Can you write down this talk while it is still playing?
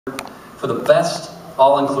for the best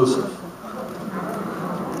all-inclusive.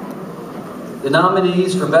 The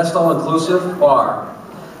nominees for best all-inclusive are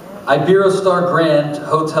Iberostar Grand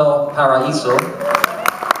Hotel Paraiso,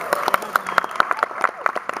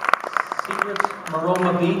 Secret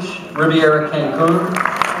Maroma Beach, Riviera Cancun,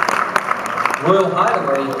 Royal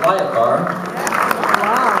Hideaway Playa Car,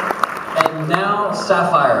 and now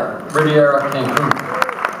Sapphire Riviera Cancun.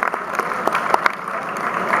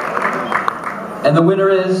 And the winner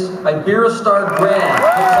is Iberostar Grand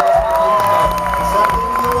Hotel Accepting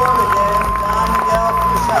the award again, John Miguel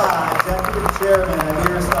Fouchard, Executive Chairman,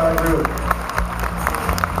 Iberostar Group.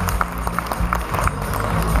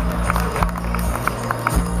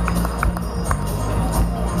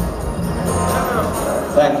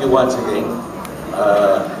 Thank you once again.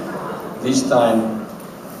 This time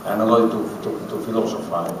I'm not going to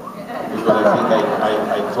philosophize, because I think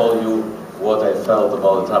I told you what I felt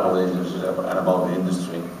about the travel agencies and about the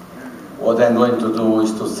industry. What I'm going to do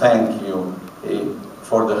is to thank you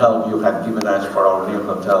for the help you have given us for our new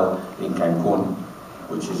hotel in Cancun,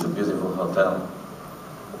 which is a beautiful hotel.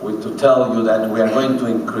 To tell you that we are going to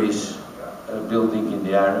increase building in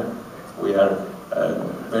the area. We are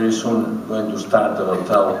very soon going to start a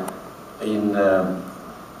hotel in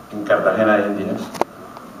Cartagena, India,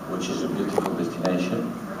 which is a beautiful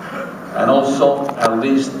destination. And also, at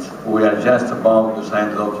least, we are just about to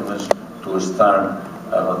sign documents to start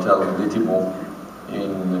a hotel in Litipo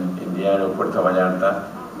in the area of Puerto Vallarta,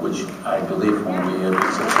 which I believe will be a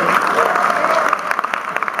big success.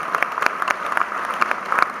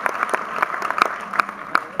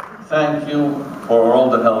 Thank you for all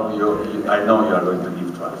the help I know you are going to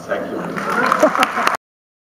give to us. Thank you.